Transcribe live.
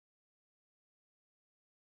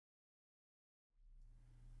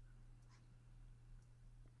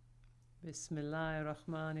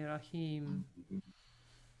Bismillahirrahmanirrahim.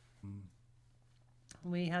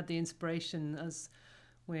 We had the inspiration as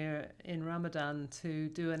we're in Ramadan to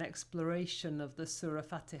do an exploration of the Surah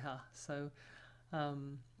Fatiha. So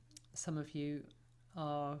some of you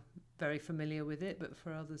are very familiar with it, but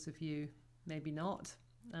for others of you, maybe not.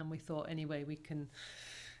 And we thought anyway we can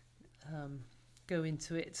go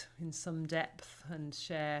into it in some depth and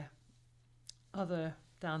share other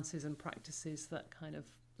dances and practices that kind of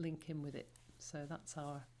link in with it. So that's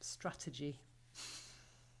our strategy.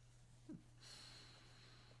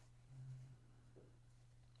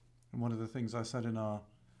 And one of the things I said in our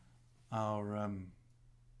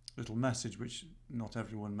little message, which not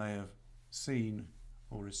everyone may have seen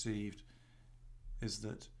or received, is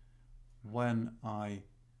that when I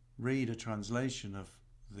read a translation of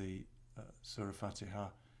the Surah Fatiha,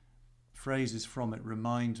 phrases from it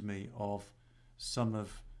remind me of some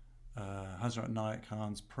of Hazrat Nayak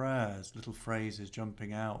Khan's prayers, little phrases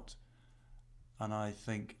jumping out, and I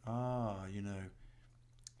think,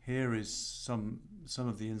 here is some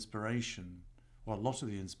of the inspiration, or a lot of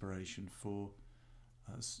the inspiration for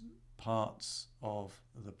parts of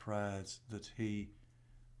the prayers that he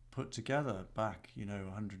put together back,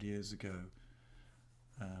 100 years ago,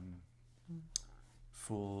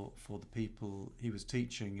 for the people he was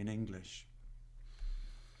teaching in English.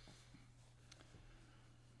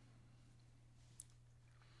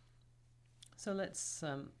 So let's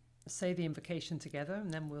say the invocation together,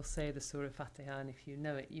 and then we'll say the Surah Fatiha, and if you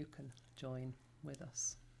know it, you can join with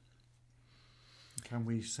us. Can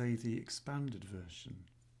we say the expanded version?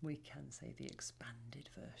 We can say the expanded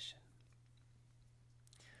version.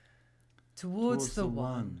 Towards the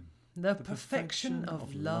One, the perfection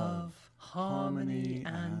of love, harmony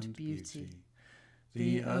and beauty,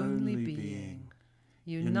 the only being,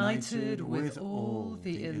 united with all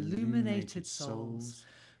the illuminated souls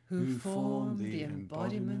who form the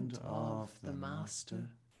embodiment of the Master,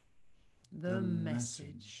 the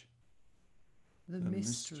message, the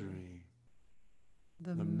mystery,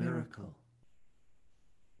 the miracle,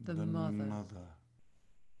 the Mother,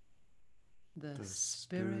 the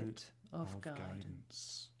Spirit of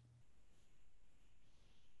guidance.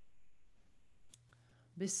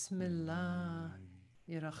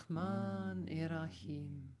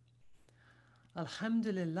 Bismillahirrahmanirrahim.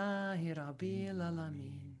 Alhamdulillahi Rabbil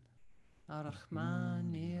Alameen.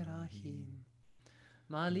 Ar-Rahmanir-Rahim.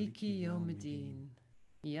 Maliki Yawmiddin.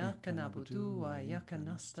 Iyaka na'budu wa iyaka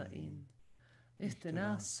nasta'in.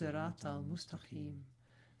 Ihdina as-sirata al-mustaqim.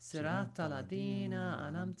 Sirata al-ladina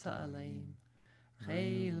an'amta alayhim.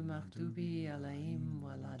 Ghayril maghdubi alayhim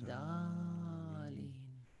waladallin.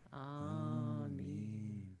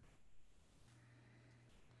 Amen.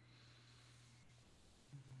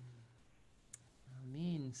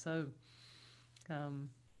 Amen. So,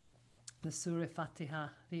 the Surah Fatiha,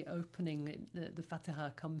 the opening, the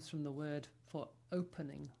Fatiha comes from the word for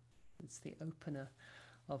opening. It's the opener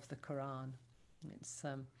of the Quran. It's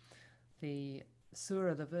the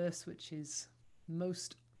surah, the verse which is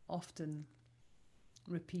most often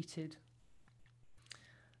repeated.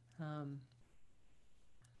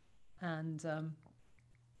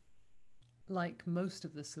 Like most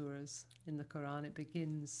of the surahs in the Quran, it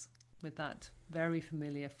begins with that very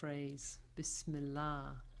familiar phrase,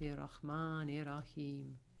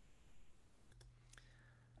 Bismillahirrahmanirrahim.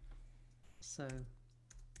 So,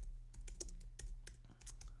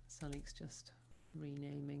 Salik's just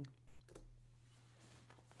renaming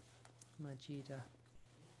Majida.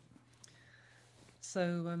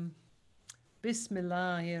 So,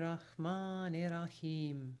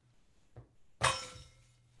 Bismillahirrahmanirrahim.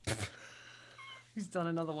 He's done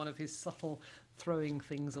another one of his subtle throwing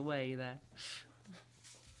things away there.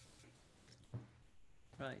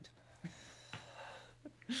 Right.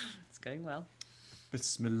 It's going well.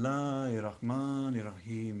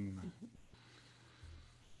 Bismillahirrahmanirrahim.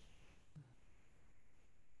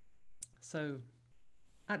 So,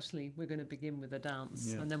 actually, we're going to begin with a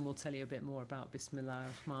dance, and then we'll tell you a bit more about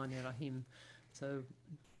Bismillahirrahmanirrahim. So,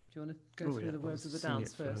 do you want to go through the words of the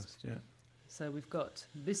dance first? Yeah. So we've got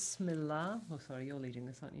Bismillah. Oh, sorry, you're leading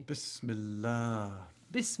this, aren't you? Bismillah.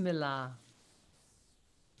 Bismillah.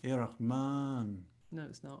 Rahman. No,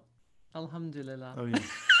 it's not. Alhamdulillah. Oh, yeah.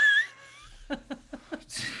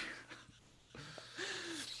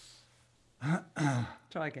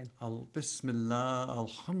 Try again. Bismillah,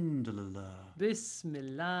 alhamdulillah.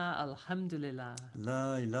 Bismillah, alhamdulillah.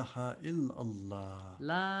 La ilaha illallah.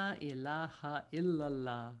 La ilaha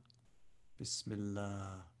illallah.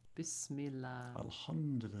 Bismillah. Bismillah.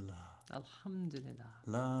 Alhamdulillah. Alhamdulillah.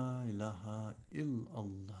 La ilaha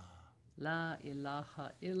illallah. La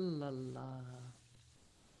ilaha illallah.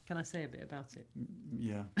 Can I say a bit about it?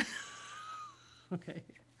 Yeah. Okay.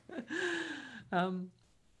 um,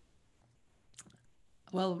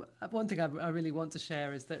 well, one thing I really want to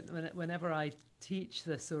share is that whenever I teach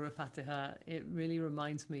the Surah Fatiha, it really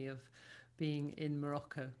reminds me of being in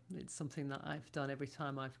Morocco. It's something that I've done every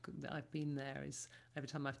time I've been there. Is every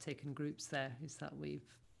time I've taken groups there, is that we've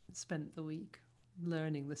spent the week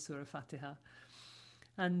learning the Surah Fatiha,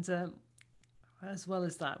 and as well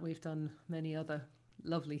as that, we've done many other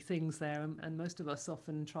lovely things there, and most of us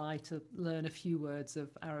often try to learn a few words of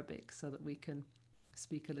Arabic so that we can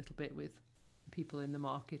speak a little bit with people in the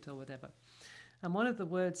market or whatever. And one of the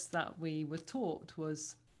words that we were taught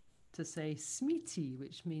was to say smiti,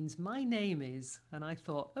 which means my name is. And I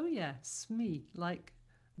thought, oh yeah, smi, like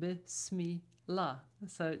bismillah.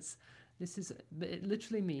 So it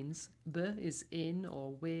literally means b is in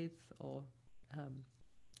or with or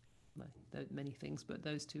many things, but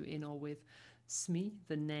those two, in or with. Smi,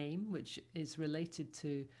 the name, which is related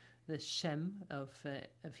to the Shem of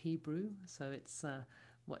Hebrew. So it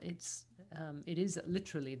is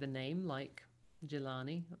literally the name, like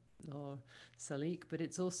Jilani or Salik, but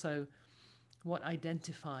it's also what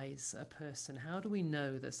identifies a person. How do we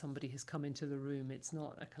know that somebody has come into the room? It's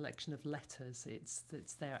not a collection of letters. It's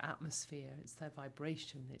their atmosphere. It's their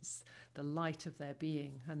vibration. It's the light of their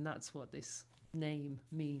being, and that's what this name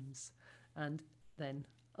means. And then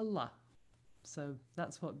Allah. So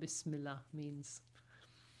that's what Bismillah means.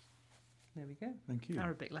 There we go. Thank you.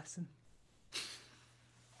 Arabic lesson.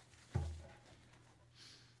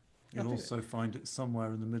 You'll also find it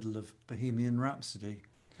somewhere in the middle of Bohemian Rhapsody.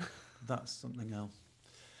 That's something else.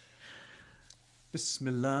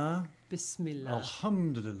 Bismillah. Bismillah.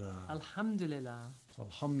 Alhamdulillah. Alhamdulillah.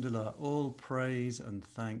 Alhamdulillah. All praise and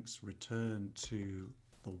thanks return to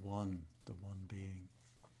the one being.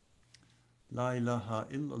 La ilaha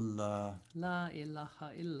illallah. La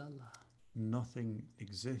ilaha illallah. Nothing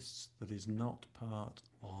exists that is not part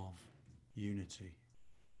of unity.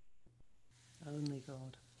 Only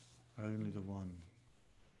God. Only the one.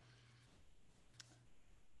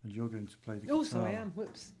 And you're going to play the Oh, guitar. sorry, I am.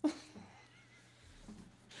 Whoops. This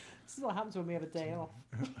is what happens when we have a day off.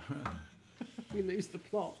 We lose the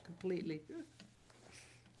plot completely.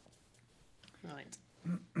 Right.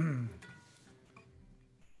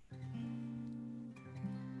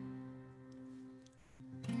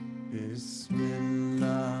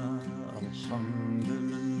 Bismillah,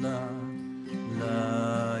 alhamdulillah,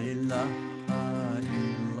 la ilaha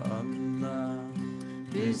illallah.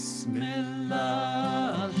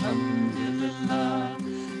 Bismillah, alhamdulillah,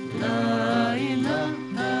 la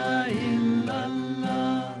ilaha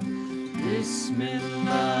illallah.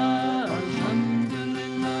 Bismillah,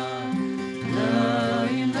 alhamdulillah, la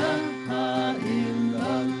ilaha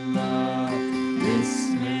illallah.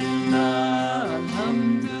 Bismillah,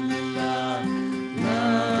 alhamdulillah,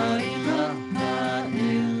 la ilaha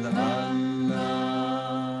illallah.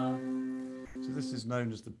 So this is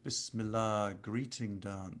known as the Bismillah greeting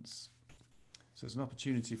dance. So it's an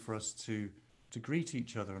opportunity for us to greet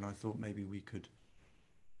each other, and I thought maybe we could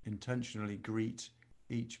intentionally greet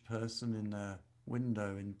each person in their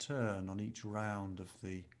window in turn on each round of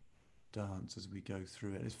the dance as we go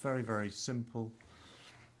through it. It's very, very simple.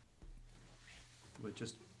 We're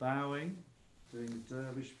just bowing, doing a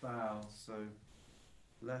dervish bow. So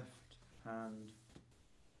left hand,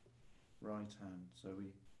 right hand. So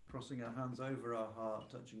we crossing our hands over our heart,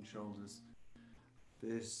 touching shoulders.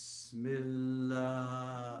 Bismillah.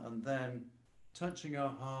 And then touching our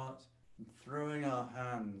heart and throwing our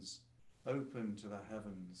hands open to the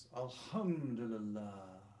heavens.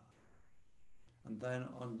 Alhamdulillah. And then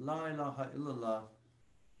on La ilaha illallah,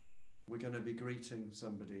 we're going to be greeting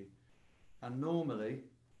somebody. And normally,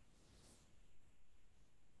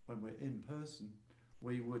 when we're in person,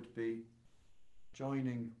 we would be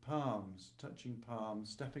joining palms, touching palms,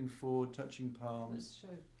 stepping forward, touching palms. Let's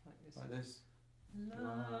show like this. Like this.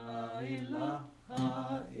 La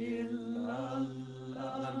ilaha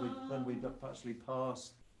illallah. Then we actually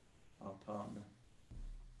pass our partner.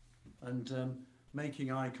 And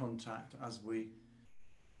making eye contact as we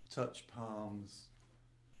touch palms.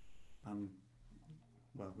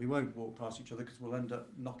 Well, we won't walk past each other because we'll end up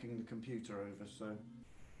knocking the computer over. So,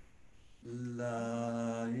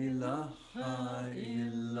 La ilaha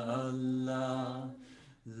illallah,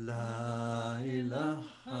 La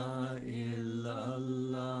ilaha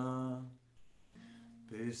illallah,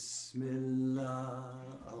 Bismillah,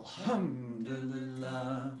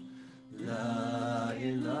 alhamdulillah, La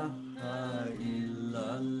ilaha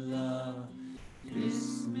illallah,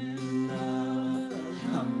 Bismillah,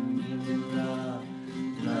 alhamdulillah,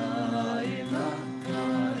 La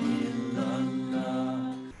ilaha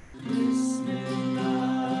illallah,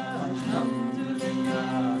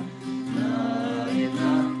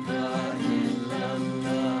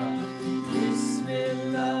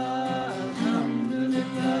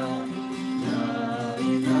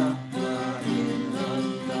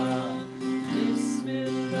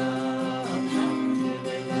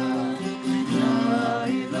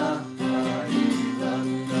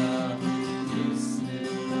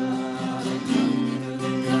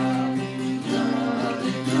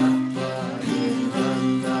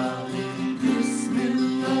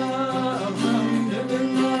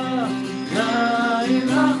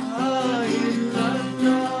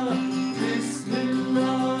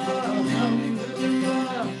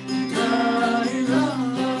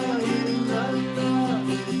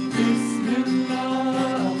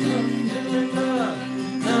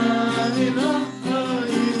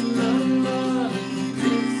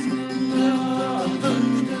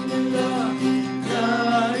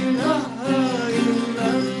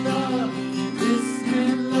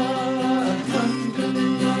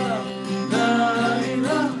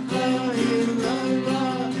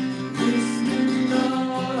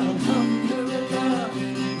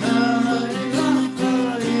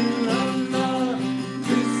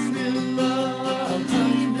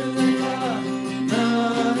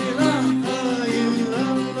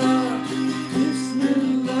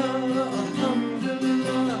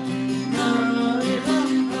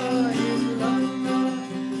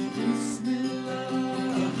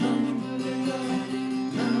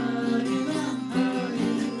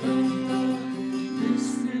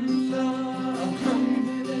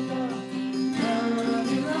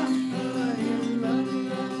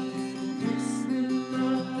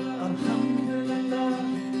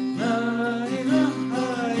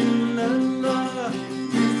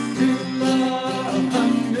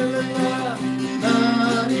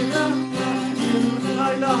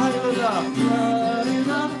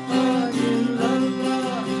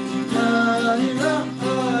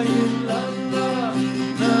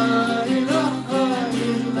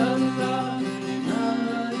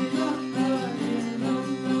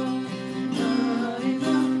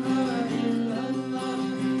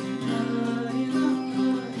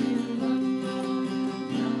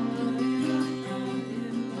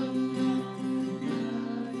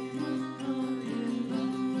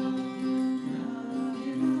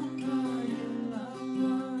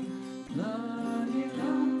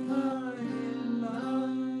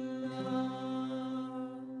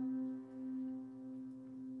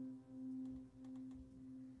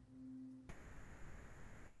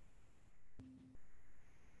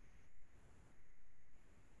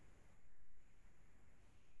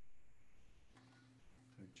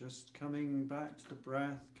 Just coming back to the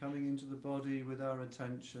breath, coming into the body with our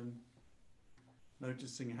attention,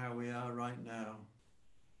 noticing how we are right now.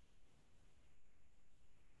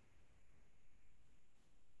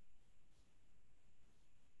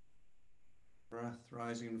 Breath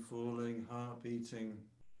rising and falling, heart beating.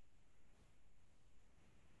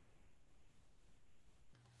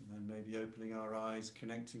 And then maybe opening our eyes,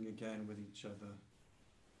 connecting again with each other.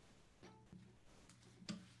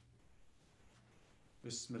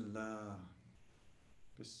 Bismillah,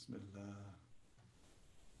 Bismillah,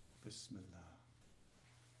 Bismillah.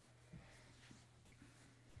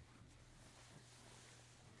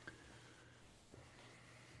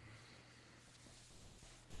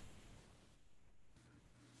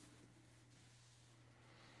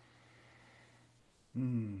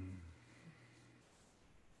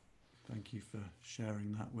 Thank you for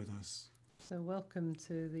sharing that with us. So welcome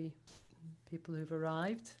to the people who've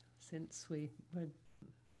arrived since we were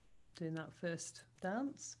doing that first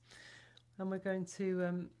dance. And we're going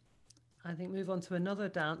to, I think, move on to another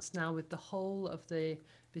dance now with the whole of the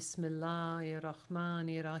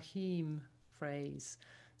Bismillahir-Rahmanir-Rahim phrase.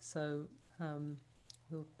 So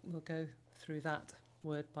we'll go through that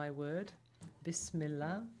word by word.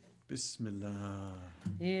 Bismillah. Bismillah.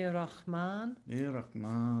 Ir-Rahman.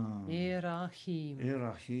 Ir-Rahman. Ir-Rahim.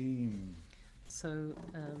 Ir-Rahim. So,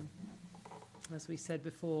 as we said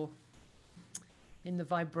before, in the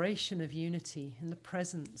vibration of unity, in the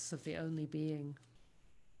presence of the only being,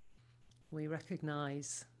 we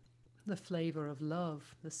recognize the flavor of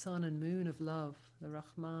love, the sun and moon of love, the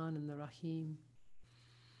Rahman and the Rahim.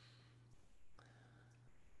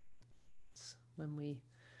 When we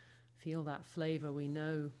feel that flavor, we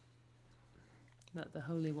know that the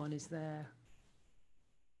Holy One is there.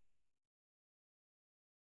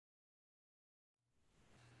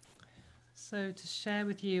 So to share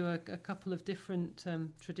with you a couple of different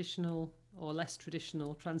traditional or less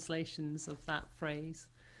traditional translations of that phrase.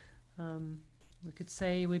 We could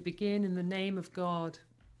say we begin in the name of God,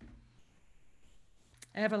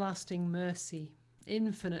 everlasting mercy,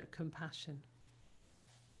 infinite compassion.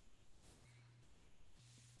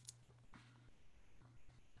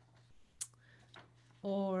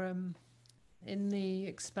 Or in the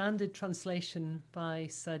expanded translation by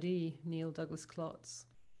Sadi, Neil Douglas Klotz,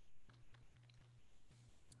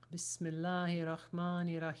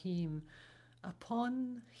 Bismillahir-Rahmanir-Rahim.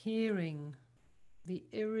 Upon hearing the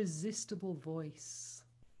irresistible voice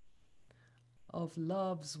of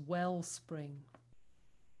love's wellspring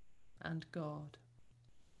and God,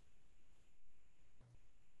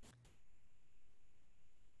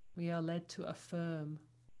 we are led to affirm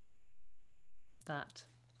that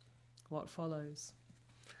what follows.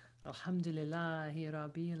 Alhamdulillahi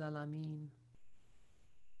Rabbil Alameen.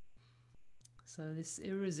 So this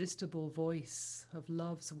irresistible voice of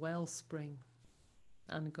love's wellspring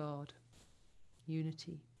and God,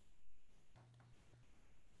 unity.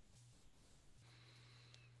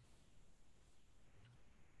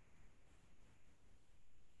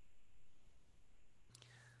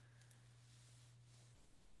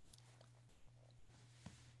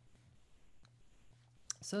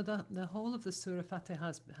 So the whole of the Surah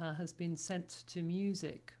Fatiha has been sent to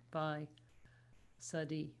music by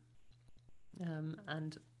Sadi.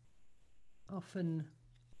 And often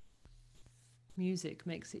music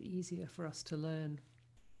makes it easier for us to learn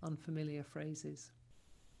unfamiliar phrases.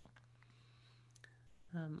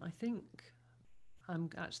 I think I'm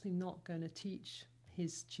actually not going to teach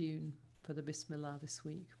his tune for the Bismillah this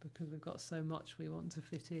week because we've got so much we want to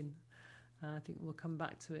fit in. I think we'll come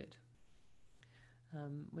back to it.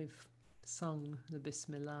 We've sung the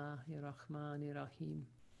Bismillahir-Rahmanir-Rahim,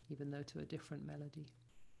 even though to a different melody.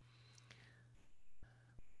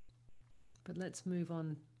 But let's move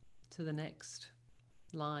on to the next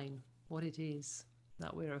line, what it is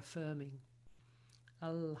that we're affirming.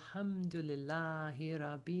 Alhamdulillahi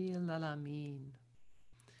Rabbil Alameen,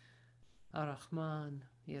 Ar-Rahman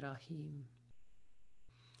Ar-Rahim.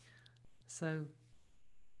 So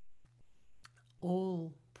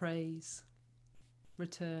all praise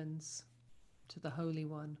returns to the Holy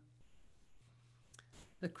One,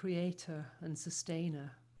 the creator and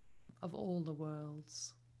sustainer of all the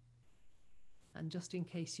worlds. And just in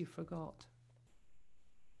case you forgot,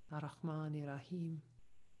 Ar-Rahman Ar-Rahim,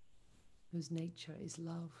 whose nature is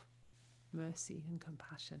love, mercy and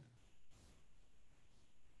compassion.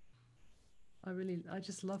 I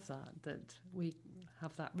just love that we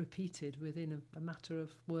have that repeated within a matter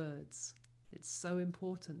of words. It's so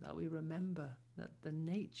important that we remember that the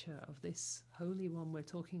nature of this Holy One we're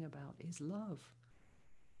talking about is love.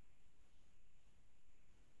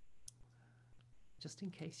 Just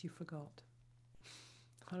in case you forgot.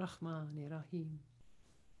 Rahmani Rahim.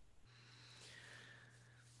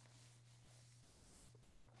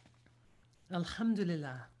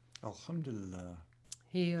 Alhamdulillah. Alhamdulillah.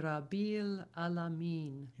 Hi Rabbil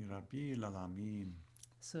Alameen. Rabbil Alameen.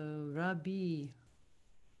 So Rabbi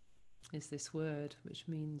is this word which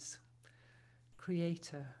means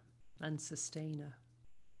creator and sustainer.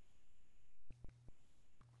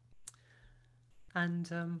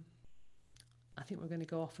 And I think we're going to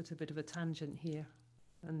go off at a bit of a tangent here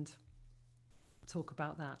and talk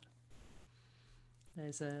about that.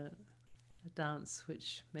 There's a dance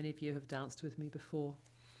which many of you have danced with me before,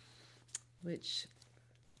 which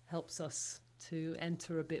helps us to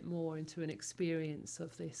enter a bit more into an experience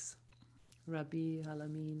of this Rabbi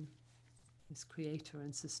Alameen, this creator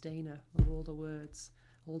and sustainer of all the words,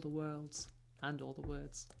 all the worlds, and all the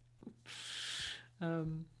words.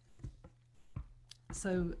 So,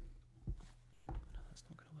 no, that's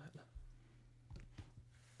not going to work.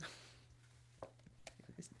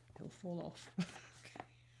 It'll fall off.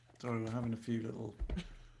 Sorry, we're having a few little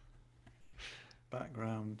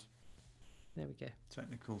background There we go.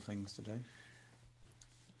 technical things today.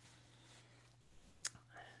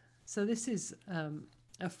 So this is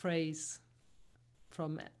a phrase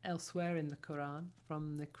from elsewhere in the Quran,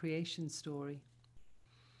 from the creation story,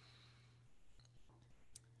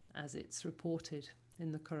 as it's reported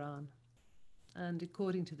in the Quran. And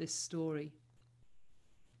according to this story,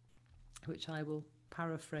 which I will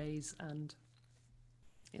paraphrase and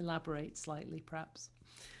elaborate slightly perhaps,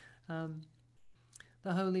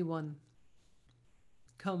 the Holy One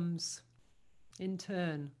comes in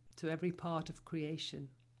turn to every part of creation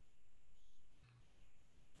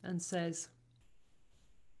and says,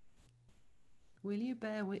 will you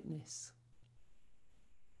bear witness?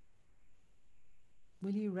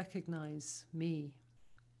 Will you recognize me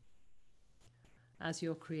as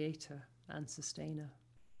your creator and sustainer?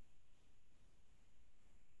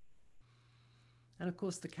 And of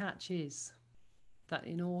course the catch is that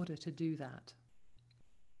in order to do that,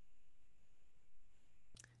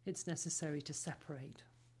 it's necessary to separate,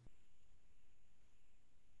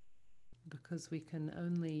 because we can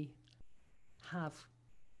only have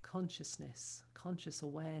consciousness, conscious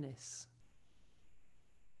awareness,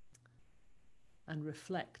 and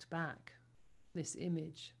reflect back this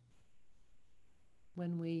image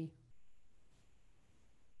when we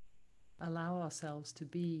allow ourselves to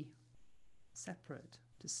be separate,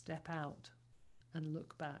 to step out and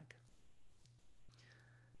look back.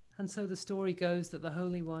 And so the story goes that the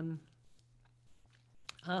Holy One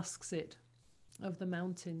asks it of the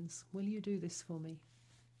mountains, will you do this for me?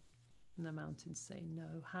 And the mountains say,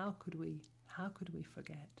 no. How could we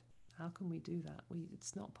forget? How can we do that?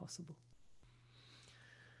 It's not possible.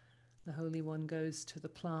 The Holy One goes to the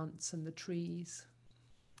plants and the trees.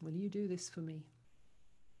 Will you do this for me?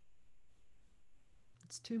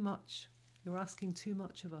 It's too much. You're asking too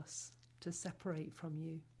much of us to separate from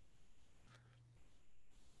you.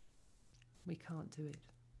 We can't do it.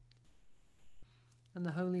 And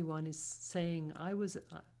the Holy One is saying, I was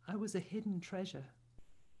a hidden treasure,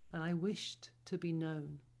 and I wished to be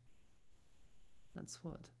known. That's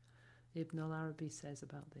what Ibn al-Arabi says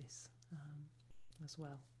about this as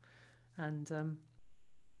well. And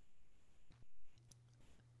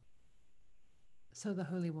so the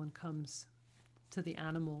Holy One comes to the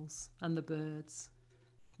animals and the birds.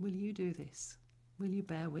 Will you do this? Will you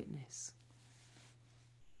bear witness?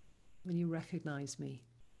 Will you recognize me?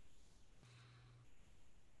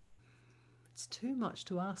 It's too much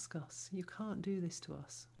to ask us. You can't do this to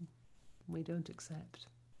us. We don't accept.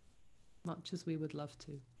 Much as we would love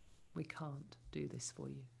to, we can't do this for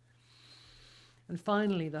you. And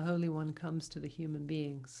finally, the Holy One comes to the human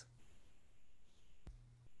beings.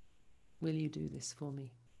 Will you do this for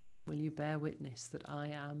me? Will you bear witness that I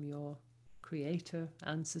am your creator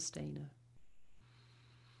and sustainer?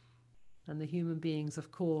 And the human beings,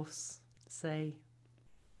 of course, say,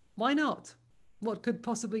 why not? What could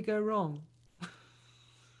possibly go wrong?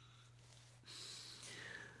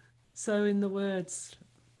 So in the words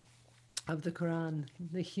of the Quran,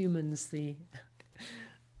 the humans,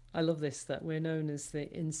 I love this, that we're known as the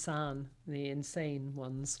insan, the insane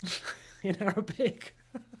ones in Arabic.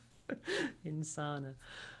 Insana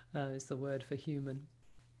is the word for human.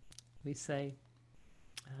 We say,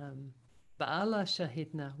 Ba'ala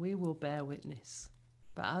shahidna, we will bear witness.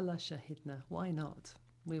 Ba'ala shahidna, why not?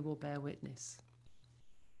 We will bear witness.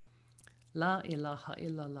 La ilaha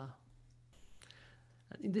illallah.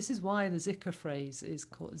 This is why the zikr phrase is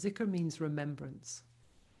called, zikr means remembrance.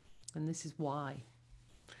 And this is why.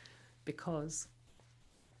 Because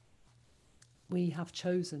we have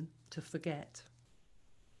chosen to forget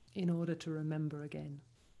in order to remember again.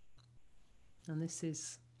 And this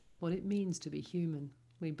is what it means to be human.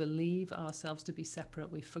 We believe ourselves to be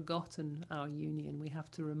separate. We've forgotten our union. We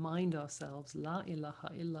have to remind ourselves, La ilaha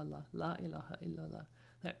illallah, La ilaha illallah.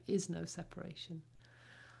 There is no separation.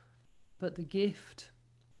 But the gift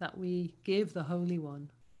that we give the Holy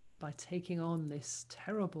One by taking on this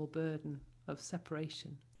terrible burden of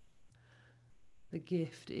separation, the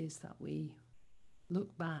gift is that we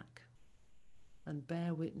look back and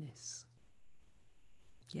bear witness.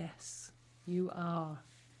 Yes, you are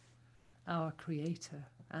our creator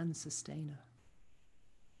and sustainer.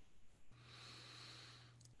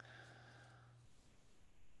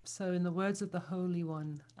 So in the words of the Holy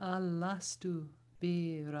One, Alastu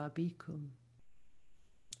bi Rabbikum,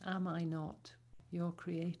 am I not your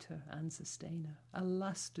creator and sustainer?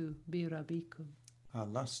 Alastu bi Rabbikum.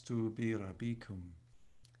 Alastu bi Rabbikum.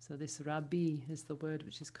 So this Rabbi is the word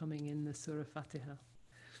which is coming in the Sura Fatiha.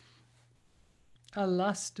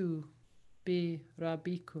 Alastu bi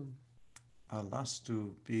Rabbikum.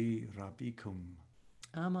 Alastu bi Rabbikum.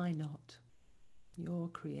 Am I not your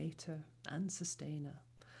creator and sustainer?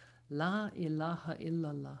 La ilaha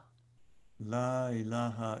illallah. La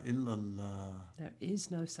ilaha illallah. There is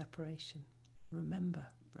no separation. Remember,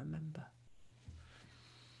 remember.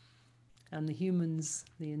 And the humans,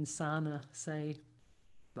 the insana, say,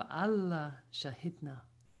 Ba'allah shahidna.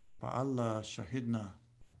 Ba'allah shahidna.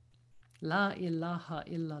 La ilaha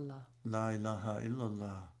illallah. La ilaha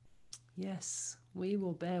illallah. Yes, we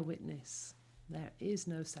will bear witness. There is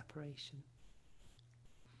no separation.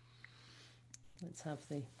 Let's have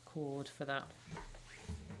the chord for that.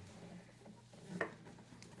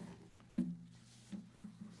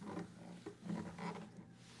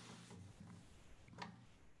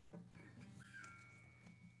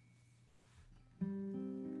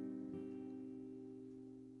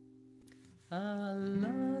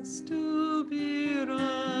 Alastu bi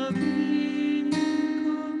Rabbikum,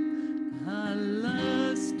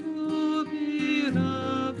 Alastu bi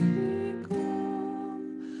Rabbikum,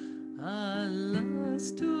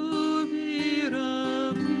 Alastu bi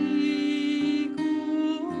Rabbikum,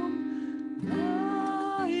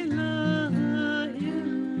 La ilaha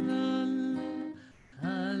illallah,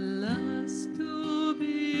 Alastu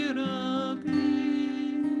bi Rabbikum,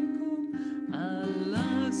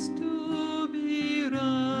 Alastu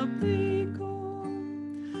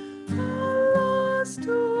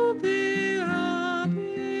Alastu bi Rabbikum,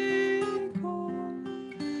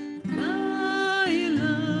 La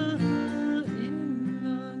ilaha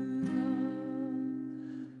illallah.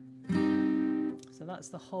 So that's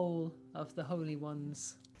the whole of the Holy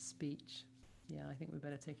One's speech. Yeah, I think we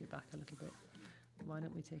better take it back a little bit. Why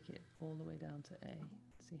don't we take it all the way down to A?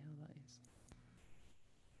 See how that is.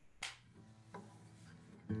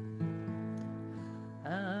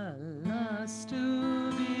 Alastu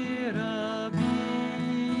bi Rabbikum,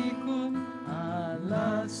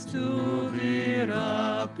 Alastu bi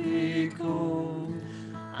Rabbikum,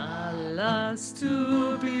 Alastu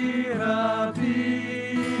bi Rabbikum,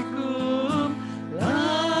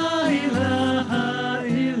 La ilaha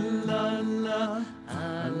illallah,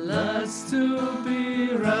 Alastu bi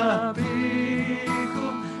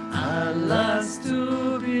Rabbikum, Alastu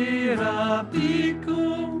bi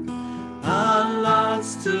Rabbikum,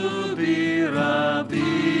 Alastu bi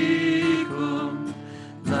Rabbikum,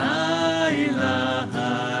 La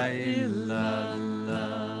ilaha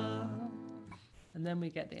illallah. And then we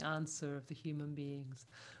get the answer of the human beings.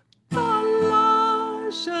 Allah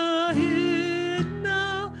shahidna,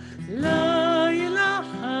 La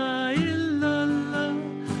ilaha illallah.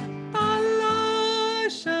 Allah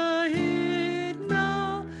shahidna,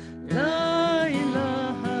 La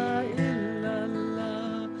ilaha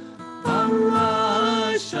illallah.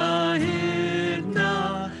 Allah shahidna,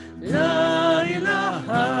 La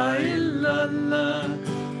ilaha illallah.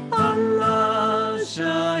 Allah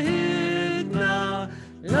shahidna,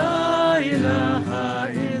 La ilaha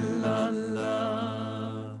illallah.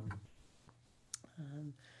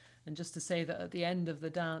 And just to say that at the end of the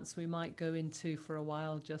dance we might go into for a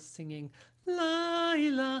while just singing La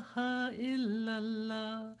ilaha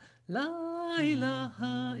illallah, La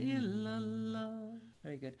ilaha illallah.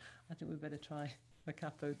 Very good. I think we better try a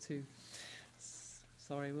capo too.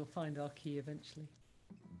 Sorry, we'll find our key eventually.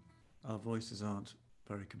 Our voices aren't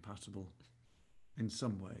very compatible in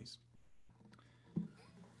some ways.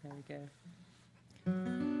 There we go.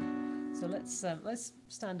 So let's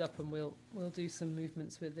stand up and we'll do some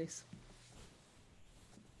movements with this.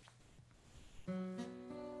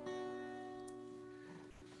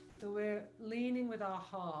 So we're leaning with our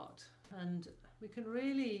heart, and we can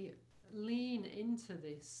really lean into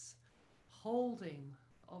this holding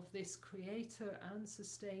of this creator and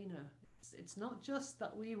sustainer It's not just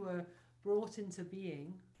that we were brought into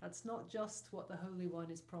being. That's not just what the Holy One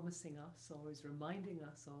is promising us or is reminding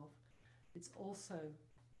us of. It's also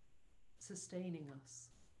sustaining us.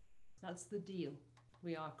 That's the deal.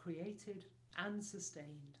 We are created and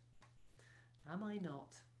sustained. Am I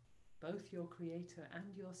not both your creator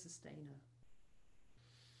and your sustainer?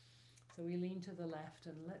 So we lean to the left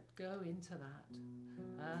and let go into that.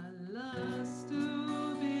 Alastu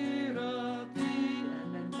virapi,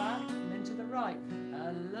 and then back, and then to the right.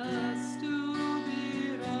 Alastu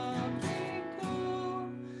virapiku,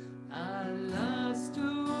 alastu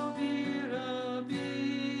virapiku,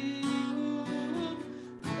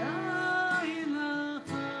 la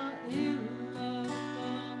ilaha illallah.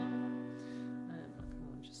 And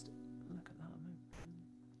I'll just look at that a moment.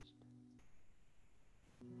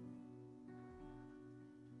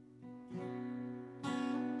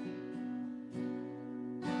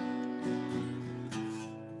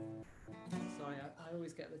 I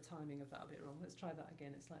always get the timing of that a bit wrong. Let's try that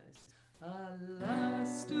again. It's like this.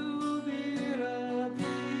 Alastu virabikum,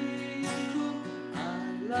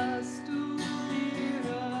 alastu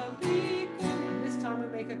virabikum. And this time we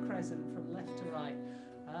make a crescent from left to right.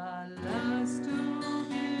 Alastu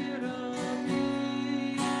virabikum,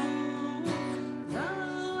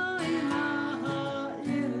 la ilaha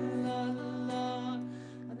illallah.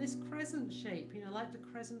 And this crescent shape, like the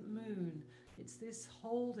crescent moon, it's this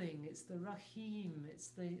holding, it's the Rahim, it's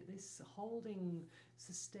this holding,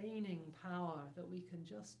 sustaining power that we can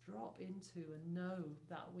just drop into and know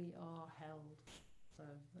that we are held. So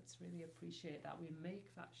let's really appreciate that. We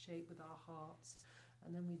make that shape with our hearts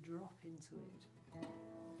and then we drop into it.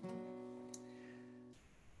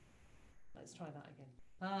 Let's try that again.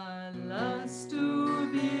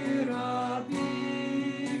 Alastu birabikum,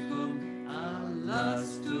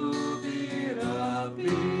 alastu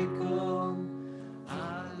birabikum,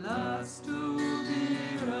 alastu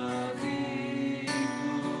birabikum,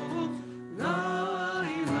 la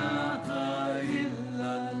ilaha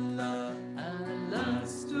illallah,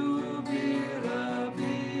 alastu birabikum,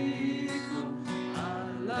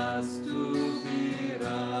 alastu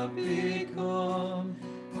birabikum,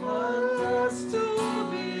 alastu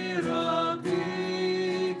birabikum,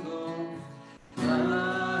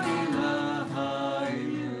 la ilaha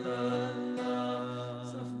illallah.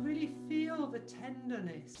 So really feel the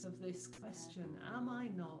tenderness of this question. Am I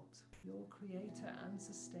not your creator and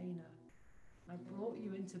sustainer? I brought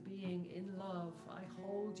you into being in love. I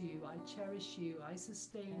hold you, I cherish you, I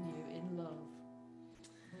sustain you in love.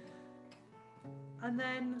 And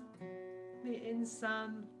then the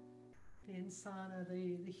insan, the insana,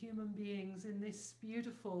 the human beings in this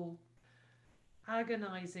beautiful,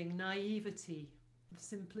 agonizing naivety of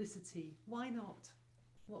simplicity. Why not?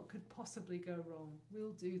 What could possibly go wrong?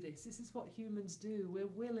 We'll do this. This is what humans do. We're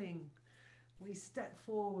willing. We step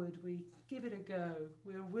forward. We give it a go.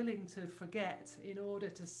 We're willing to forget in order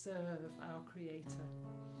to serve our Creator.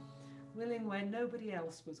 Willing where nobody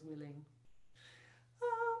else was willing.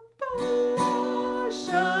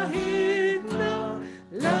 Shahidna,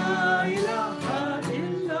 la ilaha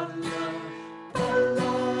illallah.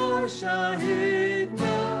 Allah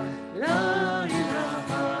shahidna, la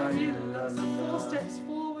ilaha illallah. So 4 steps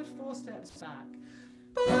forward, 4 steps back.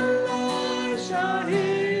 Allah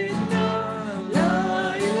shahidna,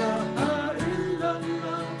 la ilaha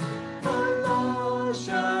illallah. Allah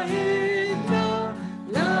shahidna,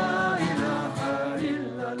 la ilaha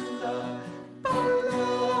illallah.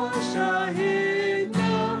 Allah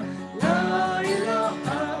shahidna, la ilaha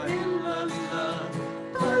illallah.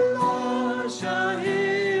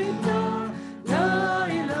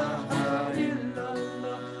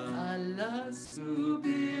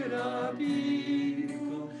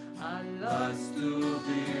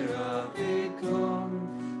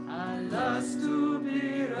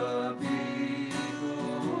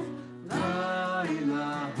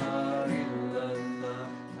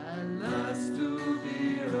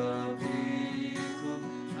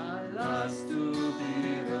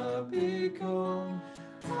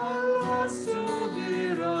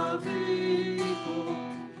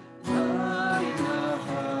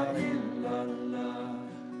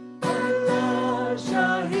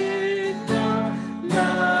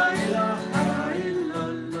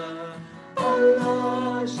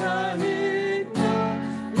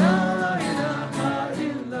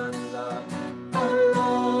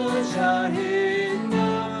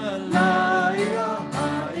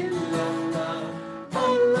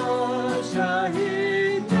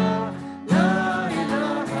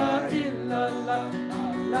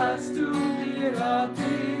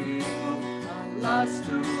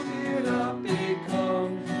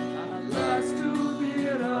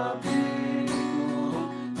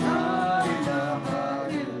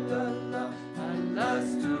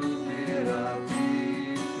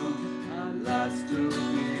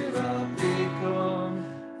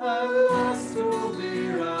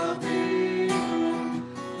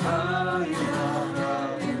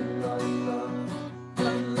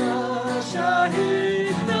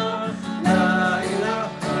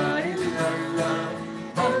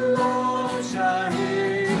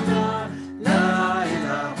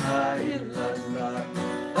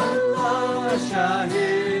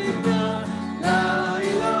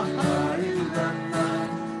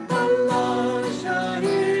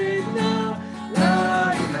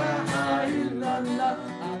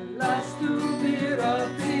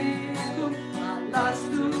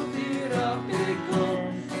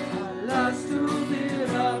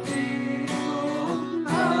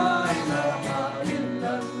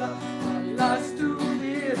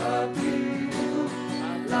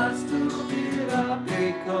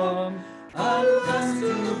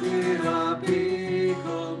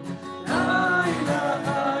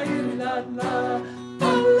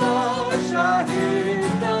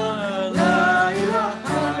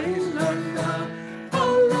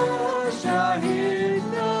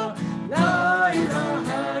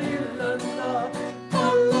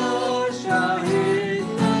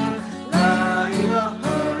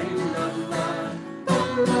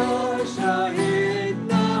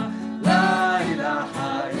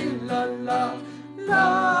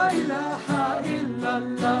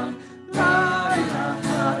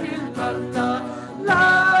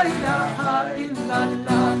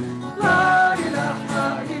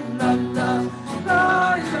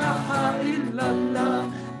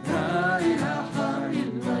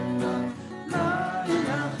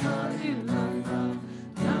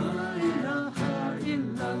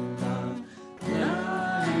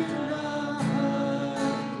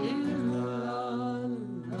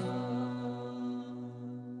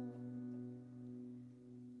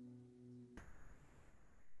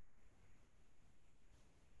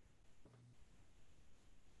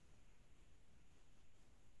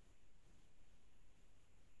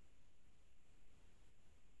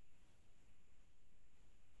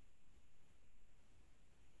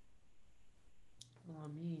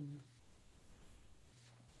 Amen.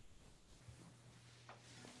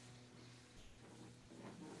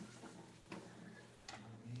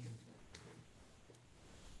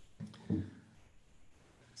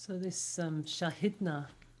 So this shahidna,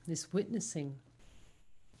 this witnessing,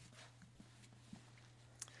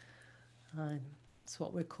 it's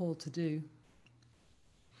what we're called to do.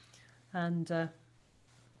 And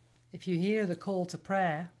if you hear the call to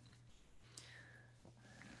prayer,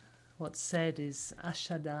 what's said is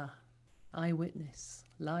ashada, I witness,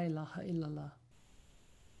 la ilaha illallah.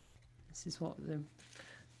 This is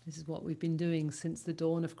what we've been doing since the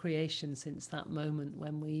dawn of creation, since that moment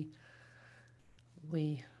when we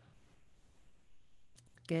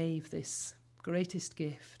gave this greatest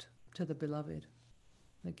gift to the beloved,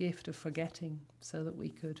 the gift of forgetting so that we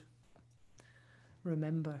could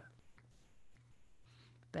remember,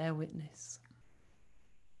 bear witness.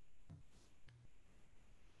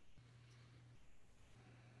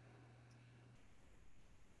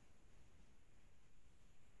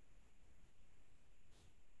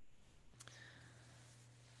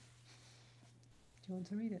 Do you want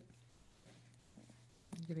to read it?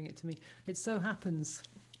 I'm giving it to me. It so happens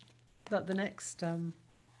that the next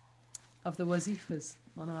of the wazifas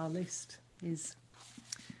on our list is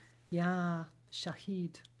Ya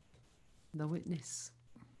Shahid, the witness.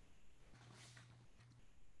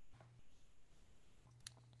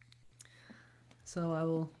 So I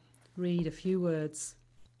will read a few words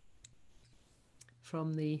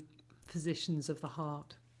from the Physicians of the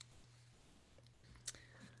Heart.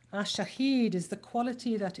 Ash-Shahid is the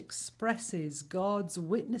quality that expresses God's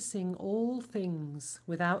witnessing all things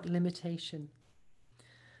without limitation.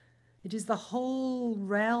 It is the whole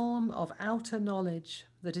realm of outer knowledge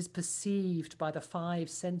that is perceived by the five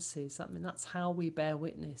senses. I mean, that's how we bear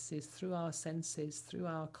witness, is through our senses, through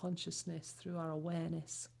our consciousness, through our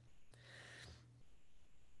awareness.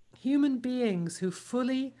 Human beings who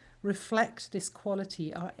fully reflect this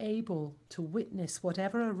quality are able to witness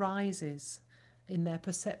whatever arises in their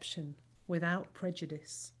perception without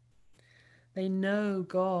prejudice. They know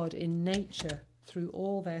God in nature through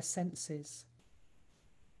all their senses.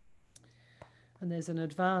 And there's an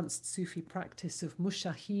advanced Sufi practice of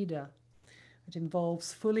mushahida that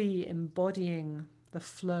involves fully embodying the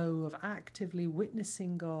flow of actively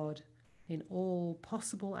witnessing God in all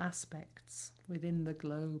possible aspects within the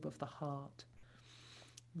globe of the heart.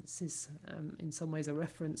 This is in some ways a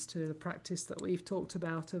reference to the practice that we've talked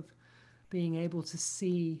about of being able to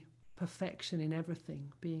see perfection in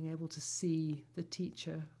everything, being able to see the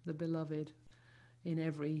teacher, the beloved, in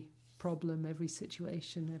every problem, every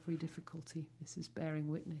situation, every difficulty. This is bearing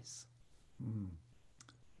witness.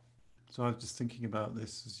 So I was just thinking about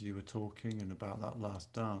this as you were talking and about that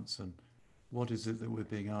last dance, and what is it that we're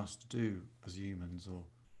being asked to do as humans, or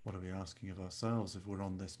what are we asking of ourselves if we're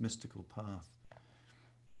on this mystical path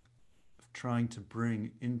of trying to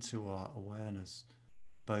bring into our awareness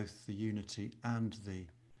both the unity and the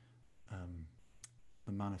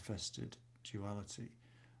manifested duality,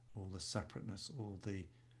 all the separateness, all the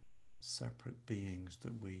separate beings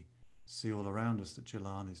that we see all around us that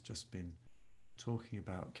Jilani's just been talking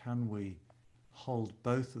about. Can we hold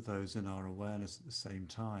both of those in our awareness at the same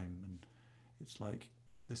time? And it's like,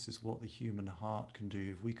 this is what the human heart can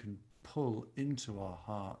do. If we can pull into our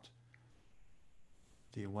heart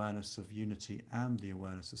the awareness of unity and the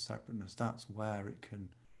awareness of separateness, that's where it can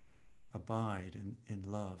abide in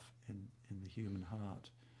love, in the human heart.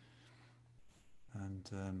 And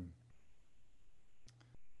I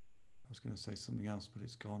was going to say something else, but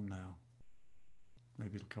it's gone now.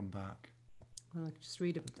 Maybe it'll come back. Well, I could just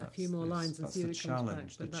read a few more lines and see what it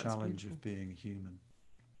comes back. The challenge of being human.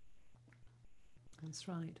 That's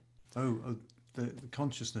right. The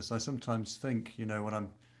consciousness. I sometimes think, when I'm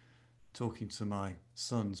talking to my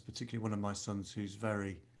sons, particularly one of my sons who's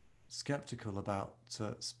very skeptical about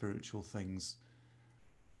spiritual things,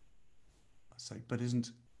 I say, but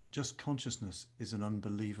isn't just consciousness is an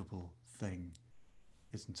unbelievable thing,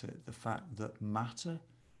 isn't it? The fact that matter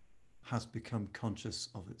has become conscious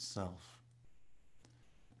of itself.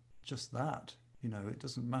 Just that, it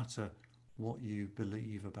doesn't matter what you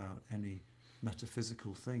believe about any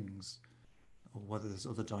metaphysical things, or whether there's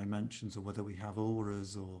other dimensions, or whether we have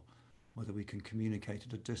auras, or whether we can communicate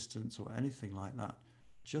at a distance, or anything like that.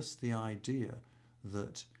 Just the idea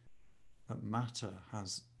that matter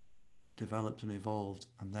has developed and evolved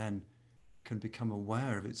and then can become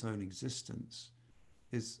aware of its own existence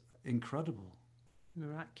is incredible.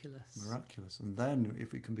 Miraculous. And then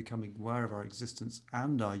if we can become aware of our existence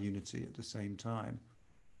and our unity at the same time,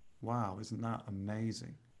 wow, isn't that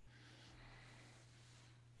amazing?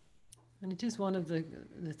 And it is one of the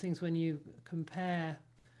things when you compare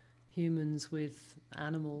humans with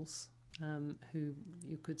animals, who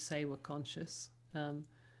you could say were conscious,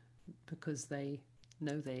 because they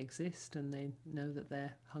know they exist and they know that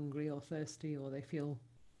they're hungry or thirsty, or they feel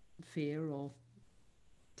fear or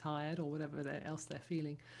tired or whatever else they're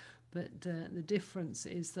feeling. But the difference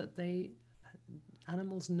is that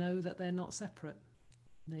animals know that they're not separate.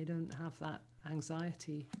 They don't have that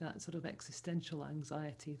anxiety, that sort of existential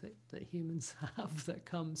anxiety that humans have, that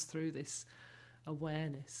comes through this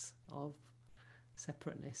awareness of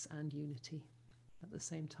separateness and unity at the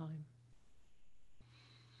same time.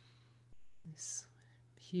 This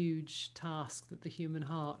huge task that the human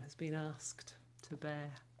heart has been asked to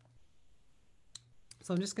bear.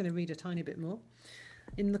 So I'm just going to read a tiny bit more.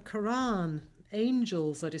 In the Quran,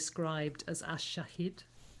 angels are described as ash-shahid,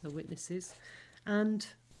 the witnesses, and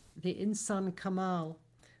the insan kamal,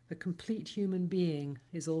 the complete human being,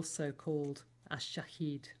 is also called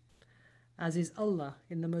ash-shahid, as is Allah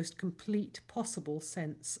in the most complete possible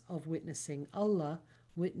sense of witnessing. Allah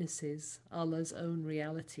witnesses Allah's own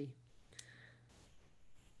reality.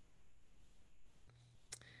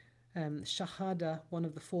 Shahada, one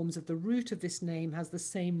of the forms of the root of this name, has the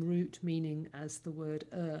same root meaning as the word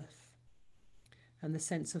earth. And the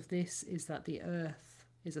sense of this is that the earth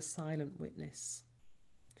is a silent witness.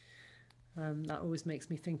 That always makes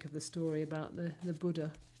me think of the story about the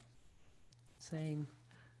Buddha saying,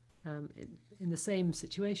 in the same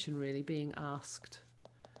situation really, being asked,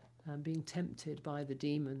 being tempted by the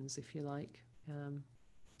demons, if you like,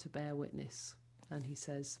 to bear witness. And he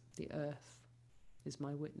says, the earth is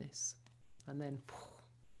my witness. And then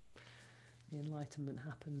the enlightenment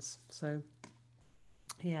happens. So,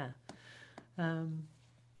 yeah.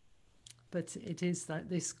 But it is that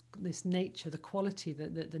this nature, the quality,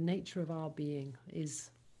 the nature of our being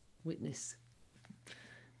is witness.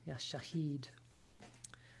 Yeah, Shahid.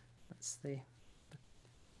 That's the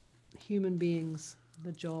human beings,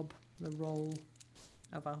 the job, the role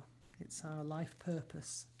of it's our life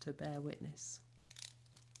purpose to bear witness.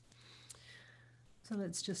 So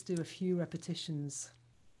let's just do a few repetitions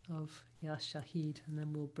of Ya Shahid, and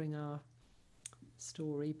then we'll bring our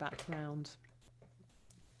story back round.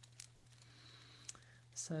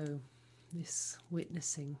 So this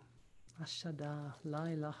witnessing, Ashhadu la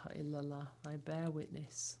ilaha illallah, I bear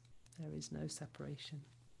witness, there is no separation.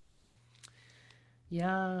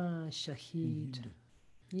 Ya Shahid,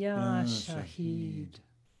 Ya Shahid,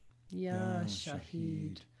 Ya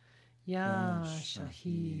Shahid, Ya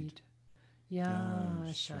Shahid, Ya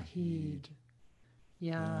Shahid,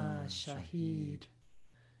 Ya Shahid,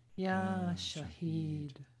 Ya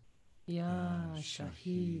Shahid, Ya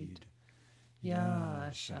Shahid,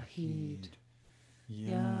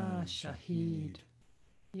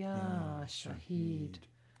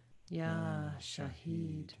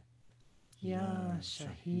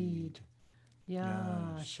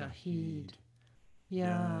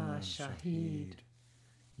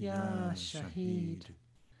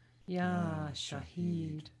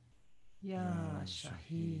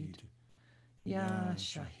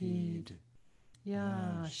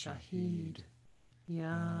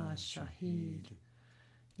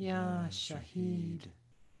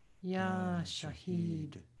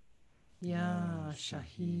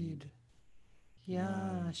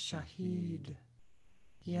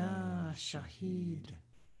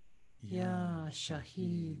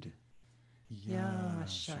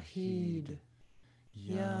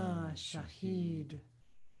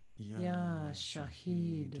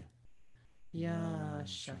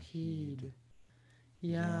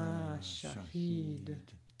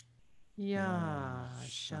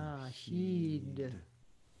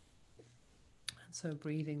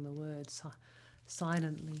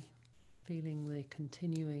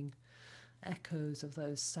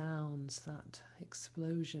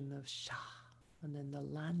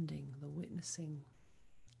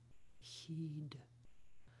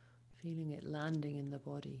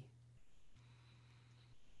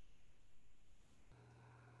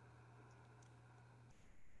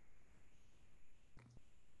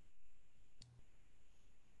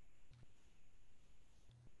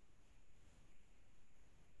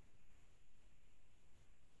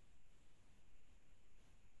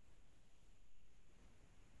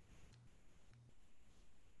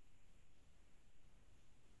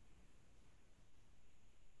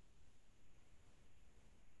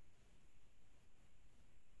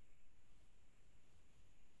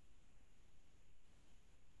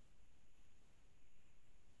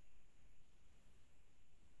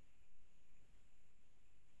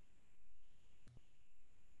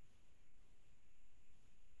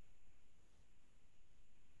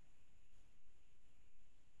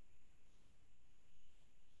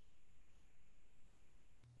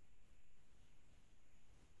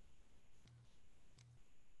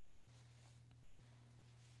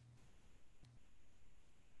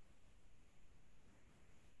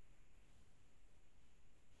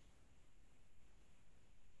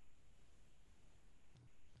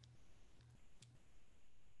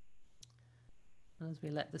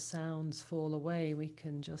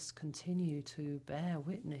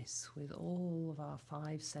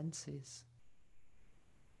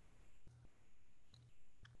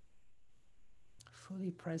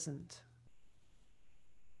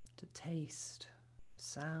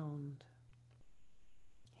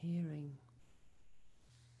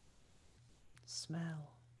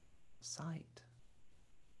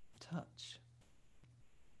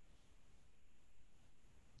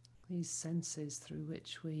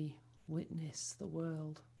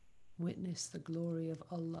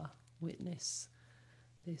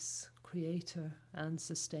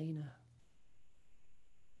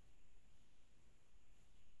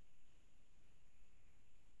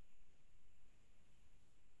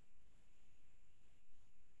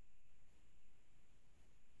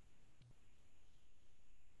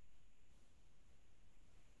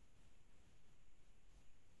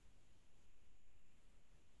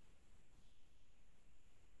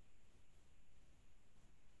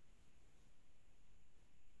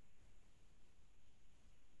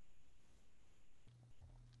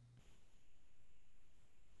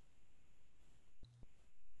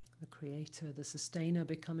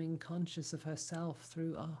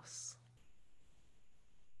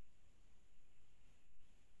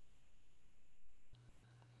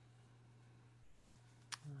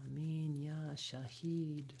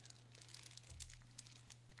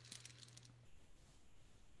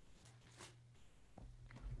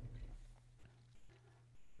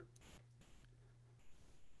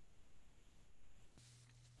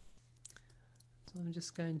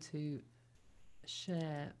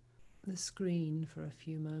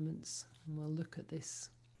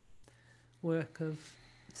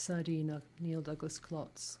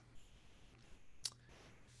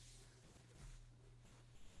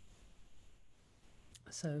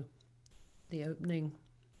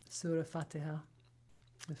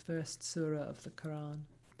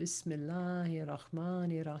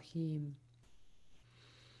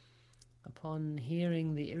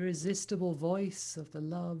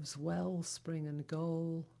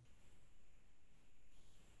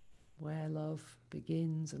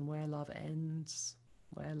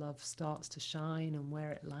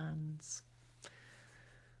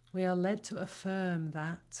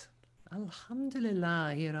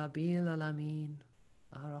 Alhamdulillahi Rabbil Alameen.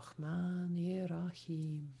 Ar-Rahman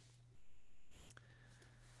Rahim.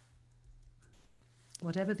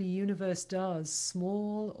 Whatever the universe does,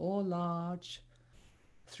 small or large,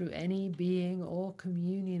 through any being or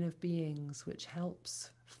communion of beings which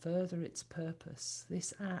helps further its purpose,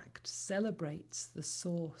 this act celebrates the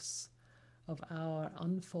source of our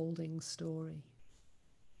unfolding story.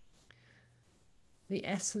 The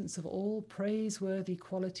essence of all praiseworthy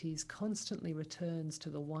qualities constantly returns to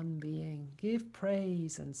the one being. Give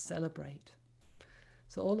praise and celebrate.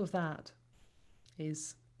 So all of that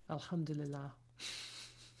is Alhamdulillah.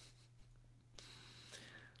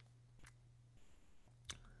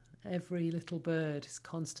 Every little bird is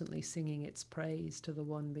constantly singing its praise to the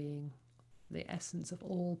one being. The essence of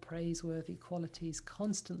all praiseworthy qualities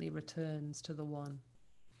constantly returns to the one.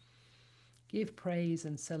 Give praise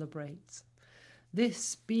and celebrate.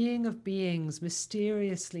 This being of beings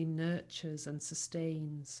mysteriously nurtures and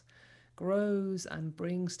sustains, grows and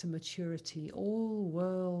brings to maturity all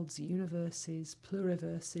worlds, universes,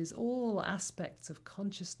 pluriverses, all aspects of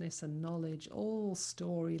consciousness and knowledge, all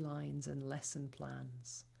storylines and lesson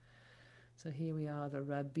plans. So here we are, the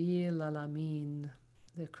Rabbil Alameen,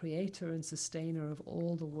 the creator and sustainer of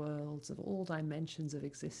all the worlds, of all dimensions of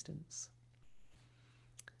existence.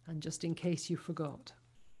 And just in case you forgot,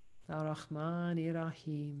 Ar-Rahman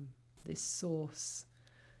Rahim, this source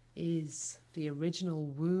is the original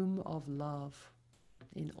womb of love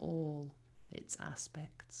in all its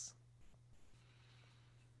aspects.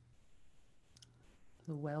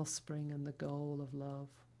 The wellspring and the goal of love.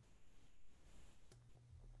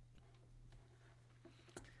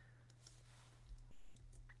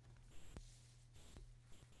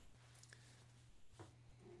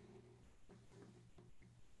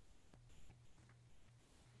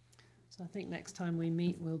 So I think next time we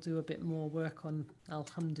meet we'll do a bit more work on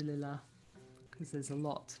Alhamdulillah, because there's a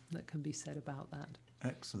lot that can be said about that.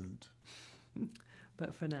 Excellent.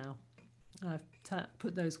 But for now, I've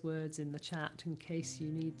put those words in the chat in case you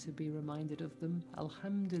need to be reminded of them.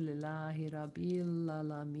 Alhamdulillahi Rabbil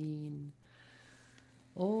Alameen.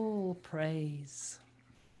 All praise,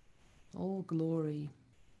 all glory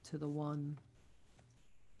to the one,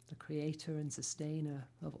 the creator and sustainer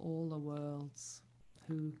of all the worlds,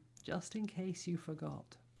 who, just in case you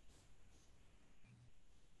forgot,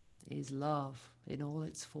 is love in all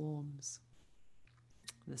its forms,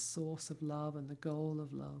 the source of love and the goal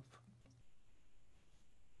of love.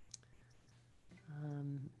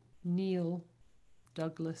 Neil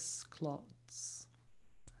Douglas Klotz,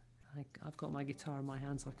 I've got my guitar in my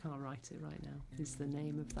hand so I can't write it right now, is the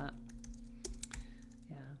name of that.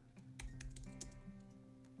 Yeah.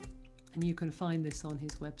 And you can find this on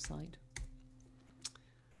his website.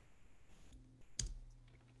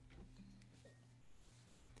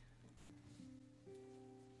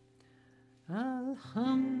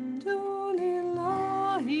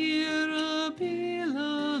 Alhamdulillahi Rabbil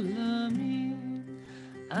Alameen.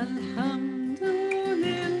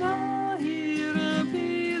 Alhamdulillahi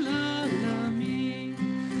Rabbil Alameen.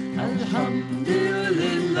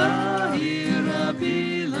 Alhamdulillahi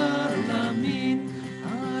Rabbil Alameen.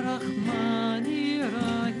 Ar-Rahmani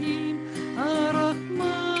Rahim.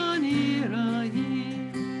 Ar-Rahmani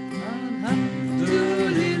Rahim.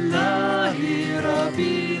 Alhamdulillahi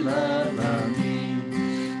Rabbil Alameen.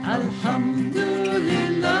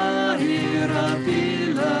 Alhamdulillahi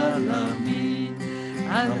Rabbil Alameen.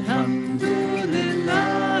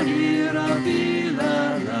 Alhamdulillahi Rabbil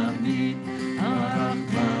Alameen.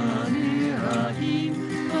 Ar-Rahmani Rahim.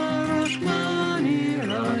 Ar-Rahmani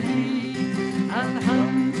Rahim.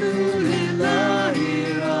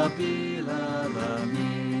 Alhamdulillahi Rabbil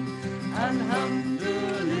Alameen.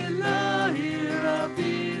 Alhamdulillahi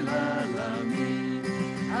Rabbil Alameen.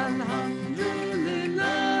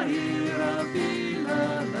 Alhamdulillahi Rabbil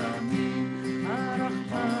Alameen.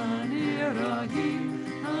 Ar-Rahmani Rahim.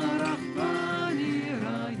 Ar-Rahmani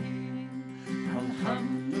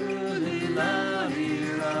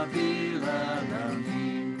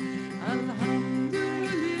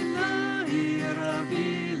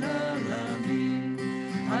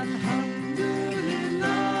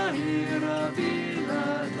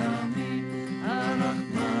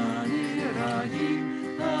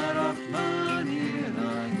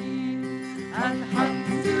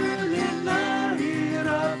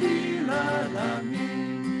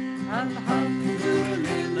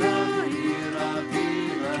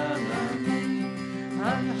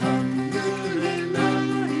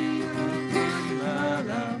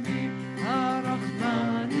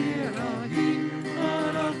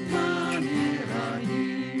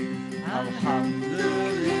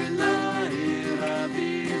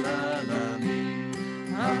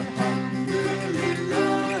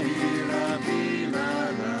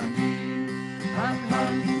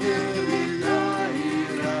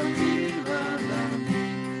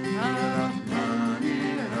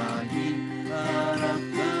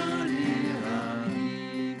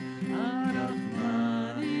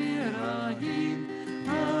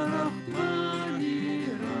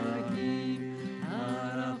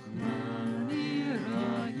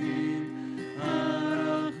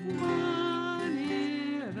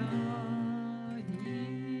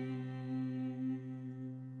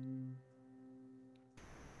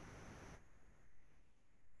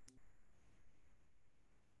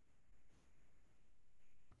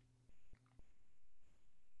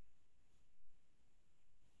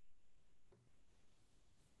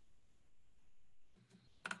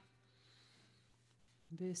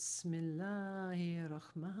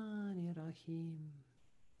Bismillahirrahmanirrahim.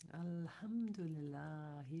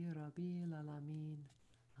 Alhamdulillahi Rabbil Alameen.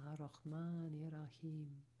 Ar-Rahmanirrahim.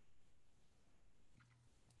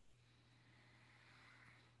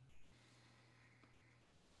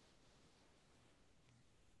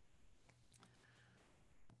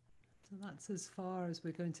 So that's as far as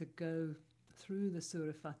we're going to go through the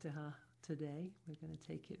Surah Fatiha today. We're going to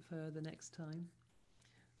take it further next time.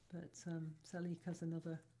 But Salik has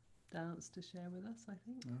another dance to share with us, I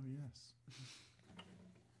think. Oh, yes.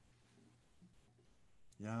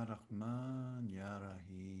 Ya Rahman, Ya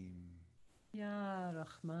Rahim. Ya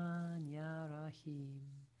Rahman, Ya Rahim.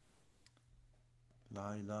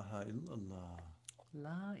 La ilaha illallah.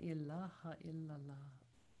 La ilaha illallah.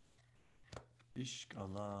 Ishq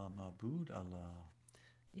Allah, Mabud Allah.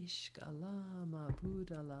 Ishq Allah,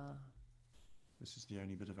 Mabud Allah. This is the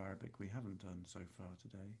only bit of Arabic we haven't done so far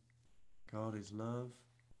today. God is love,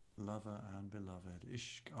 lover and beloved.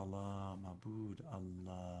 Ishq Allah, Mabud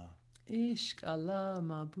Allah. Ishq Allah,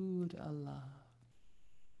 Mabud Allah.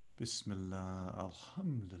 Bismillah,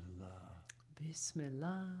 Alhamdulillah.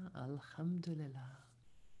 Bismillah, Alhamdulillah.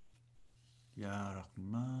 Ya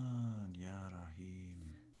Rahman, Ya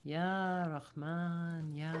Rahim. Ya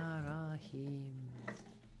Rahman, Ya Rahim.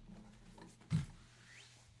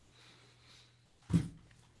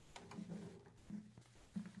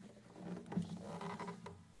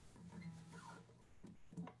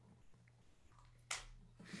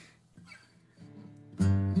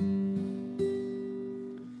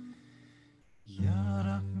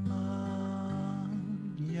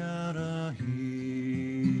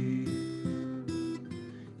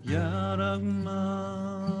 Ya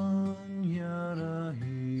Rahman, Ya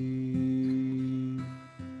Rahim.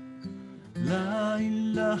 La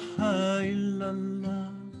ilaha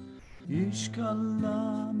illallah. Ishq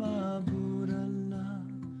Allah, Mabud Allah.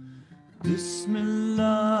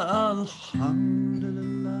 Bismillah,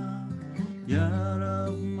 Alhamdulillah. Ya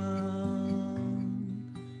Rahman,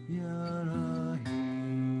 Ya Rahim.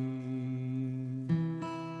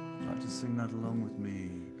 I'd like to sing that along with me.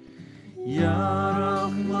 Ya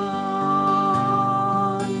Rahman,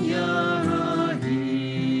 Ya Rahim.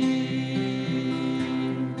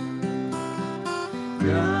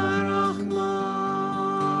 Ya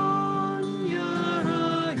Rahman, Ya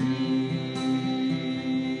Rahim.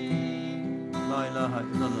 La ilaha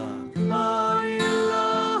illallah. La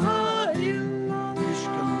ilaha illallah.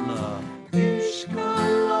 Ishq Allah. Ishq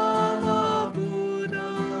Allah, Mabud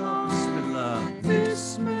Allah. Bismillah.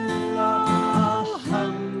 Bismillah.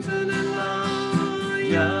 Alhamdulillah.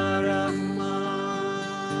 Ya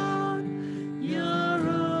Rahman, Ya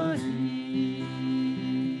Rahim.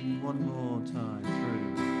 One more time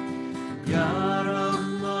through. Ya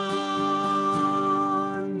Rahman,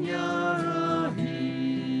 Ya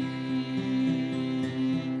Rahim.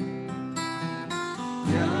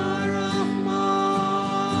 Ya Rahman,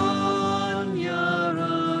 Ya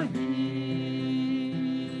Rahim.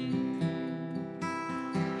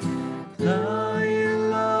 La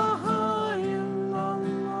ilaha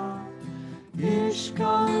illallah. Ishq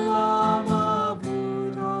Allah,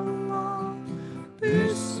 Mabud Allah.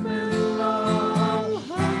 Bismillah,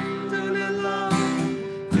 Alhamdulillah.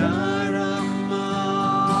 Ya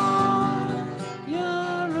Rahman,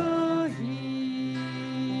 Ya Rahim.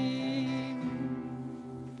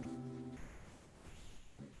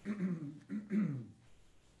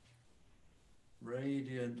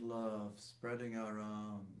 Radiant love spreading our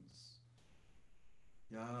arms.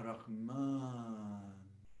 Ya Rahman,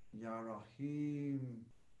 Ya Rahim,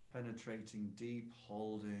 penetrating, deep,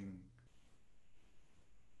 holding,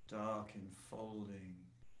 dark, enfolding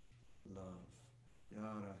love.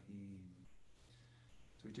 Ya Rahim.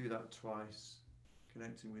 So we do that twice,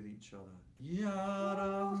 connecting with each other. Ya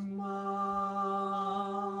Rahman,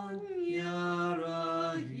 Ya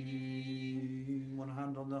Rahim. One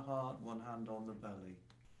hand on the heart, one hand on the belly.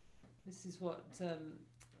 This is what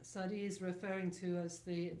Sadi is referring to as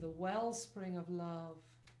the wellspring of love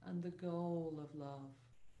and the goal of love,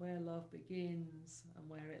 where love begins and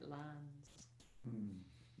where it lands.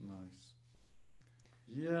 Nice.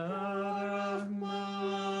 Ya Rahman,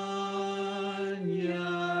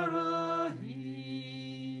 Ya Rahim.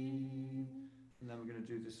 And then we're going to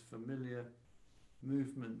do this familiar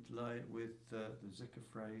movement like with the zikr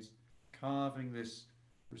phrase, carving this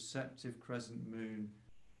receptive crescent moon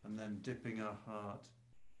and then dipping our heart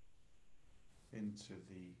into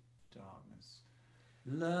the darkness.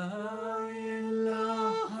 La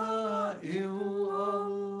ilaha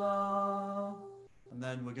illallah. And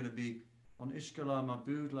then we're going to be on Ishq Allah,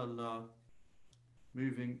 Mabud Allah,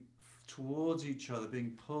 moving towards each other,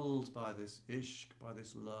 being pulled by this ishq, by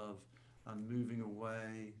this love, and moving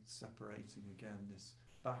away, separating again, this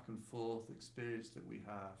back and forth experience that we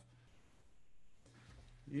have.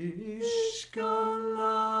 Ishq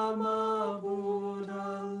Allah, Ma'bud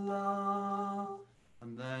Allah.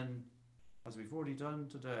 And then, as we've already done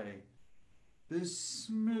today,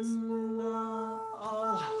 Bismillah,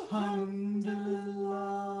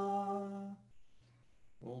 Alhamdulillah.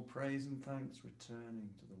 All praise and thanks returning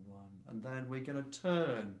to the one. And then we're going to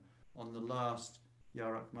turn on the last Ya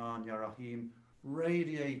Rahman, Ya Rahim,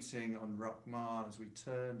 radiating on Rahman as we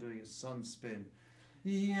turn, doing a sun spin.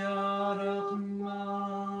 Ya Rahman,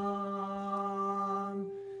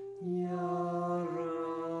 Ya Rahim.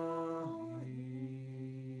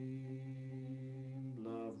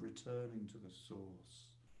 Love returning to the source.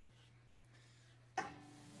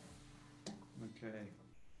 Okay.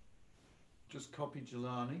 Just copy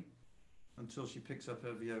Jilani until she picks up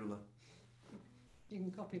her viola. You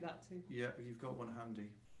can copy that too. Yeah, you've got one handy.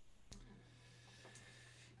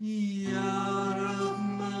 Ya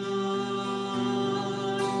Rahman,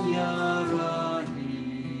 Ya Rahim.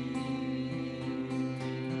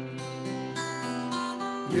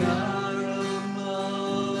 Ya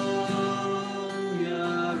Rahman, Ya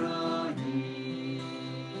Rahim.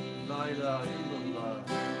 La ilaha illallah.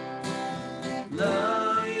 La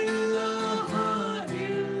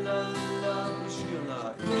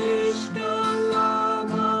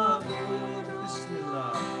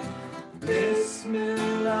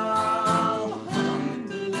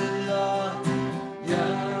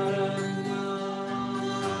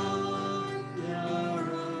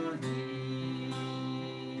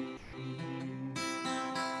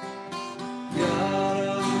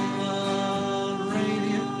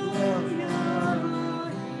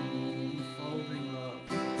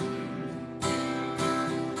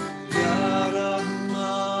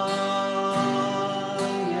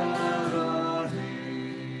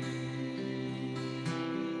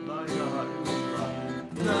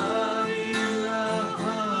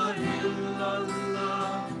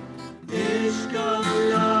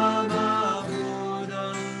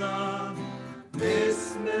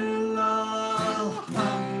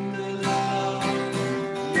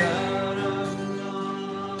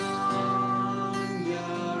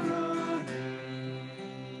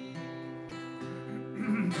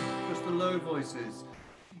voices.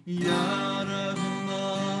 Ya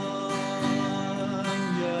Rahman,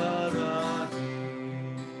 Ya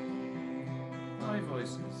Rahim. High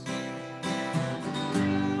voices.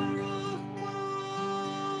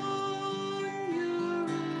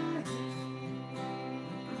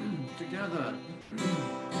 Together.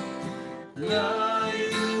 La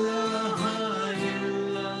ilaha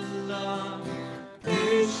illallah,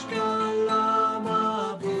 ishq Allah,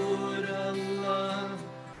 ma'bud Allah.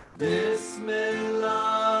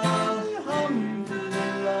 Bismillah,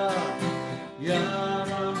 Alhamdulillah, Ya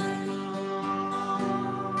Rahman,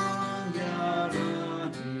 Ya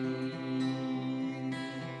Rahim.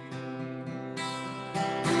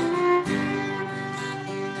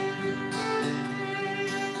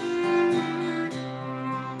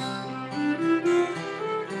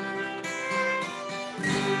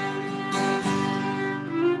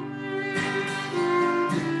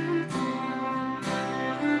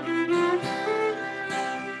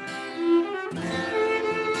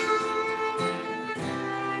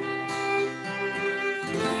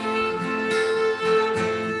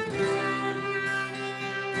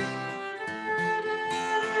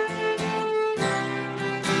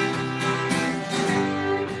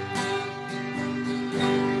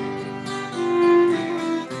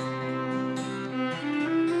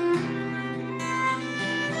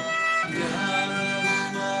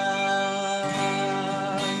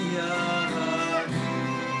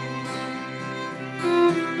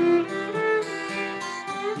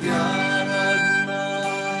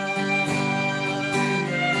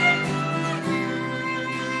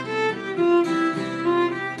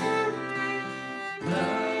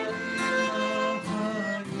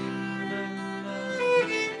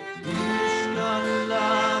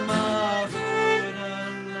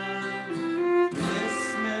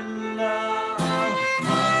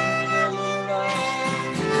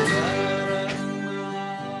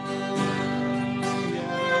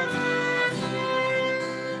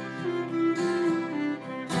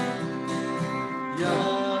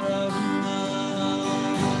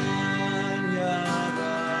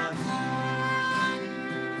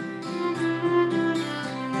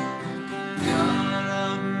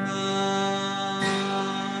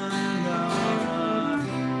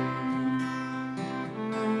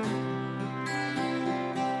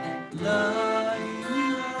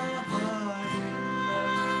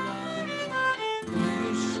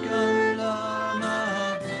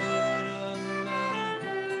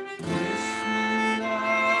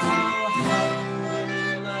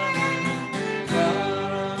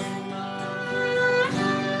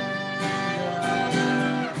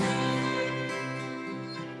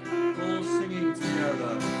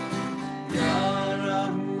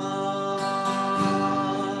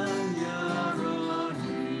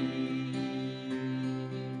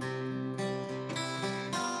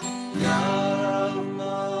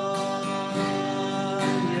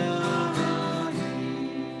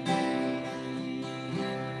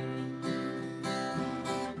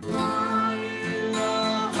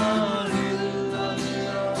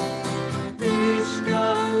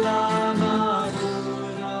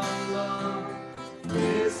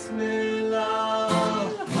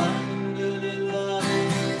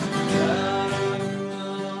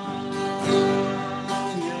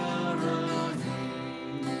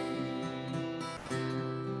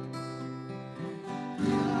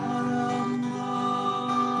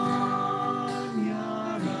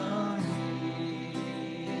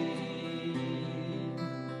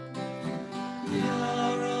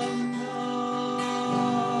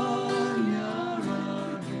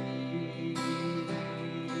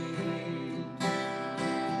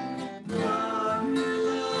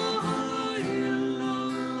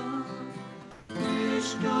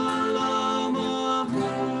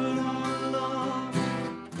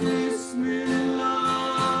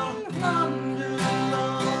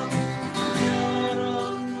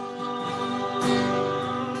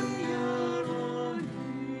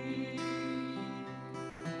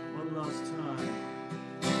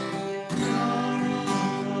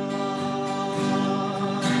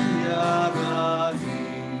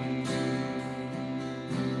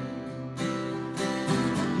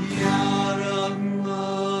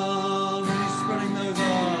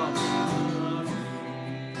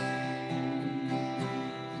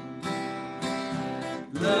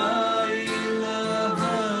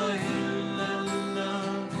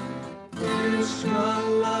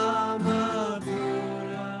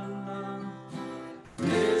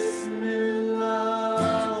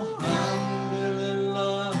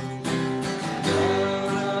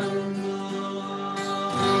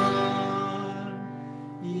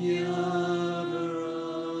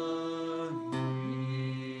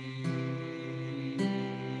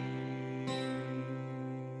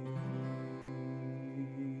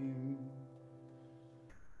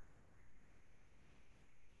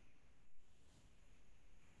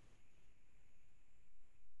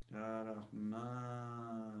 Ya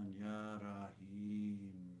Rahman, Ya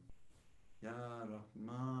Rahim. Ya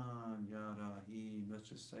Rahman, Ya Rahim. Let's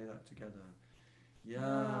just say that together.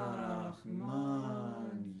 Ya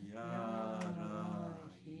Rahman, Ya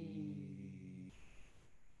Rahim.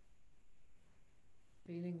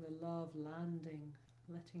 Feeling the love landing,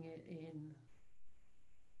 letting it in,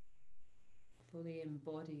 fully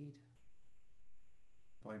embodied.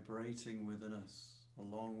 Vibrating within us,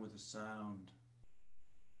 along with the sound.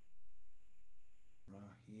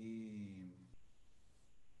 Rahim.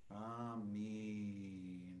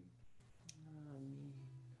 Ameen. Ameen.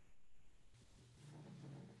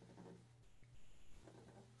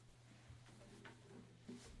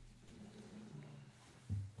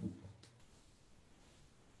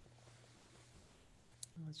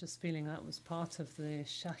 I was just feeling that was part of the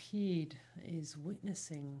Shaheed, is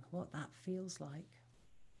witnessing what that feels like.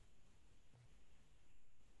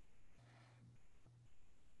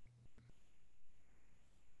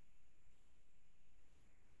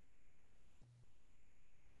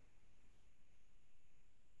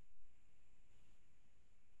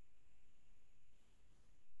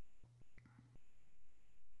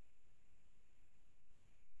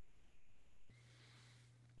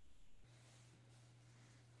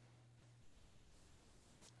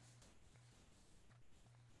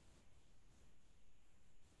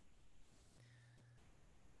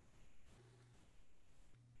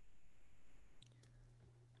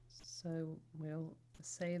 So we'll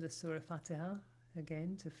say the Surah Fatiha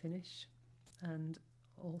again to finish, and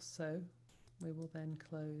also we will then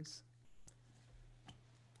close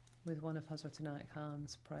with one of Hazrat Inayat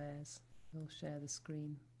Khan's prayers. We'll share the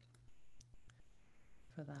screen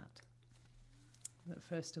for that. But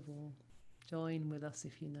first of all, join with us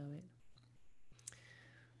if you know it.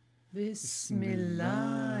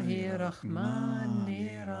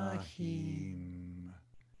 Bismillahirrahmanirrahim.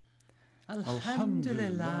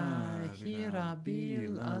 Alhamdulillahi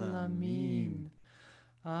Rabbil Alameen.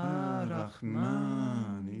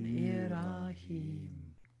 Ar-Rahmanir-Rahim.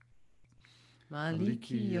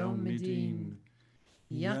 Maliki Yawmiddin.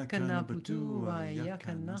 Iyyaka na'budu wa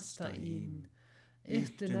iyyaka nasta'in.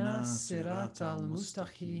 Ihdinas siratal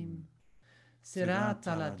mustaqim.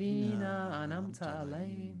 Siratal ladina an'amta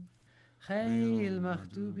alayhim. Ghayril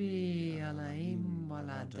maghdubi alayhim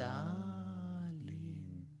waladdallin.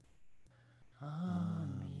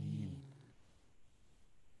 Ameen.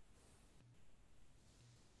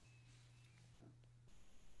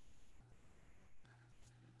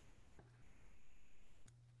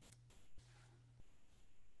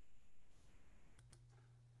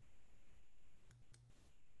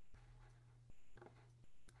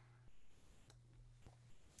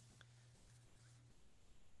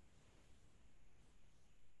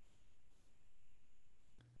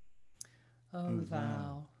 O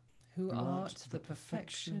Thou, who art the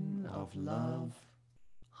perfection of love,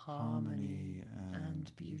 harmony,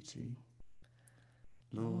 and beauty,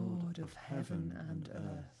 Lord of heaven and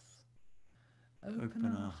earth, open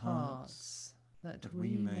our hearts that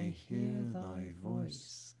we may hear Thy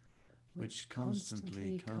voice, which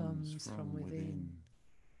constantly comes from within.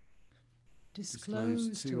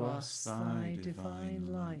 Disclose to us Thy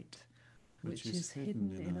divine light, which is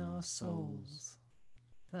hidden in our souls,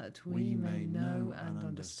 that we may know and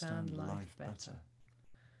understand life better.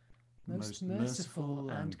 Most merciful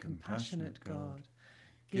and compassionate God,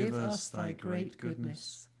 give us Thy great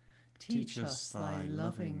goodness, teach us Thy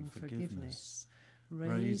loving forgiveness,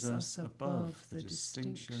 raise us above the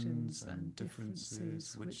distinctions and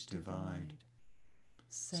differences which divide.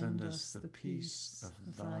 Send us the peace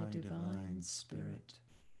of Thy divine Spirit,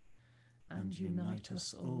 and unite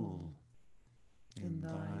us all in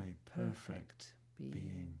Thy perfect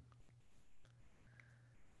being.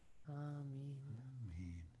 Amen.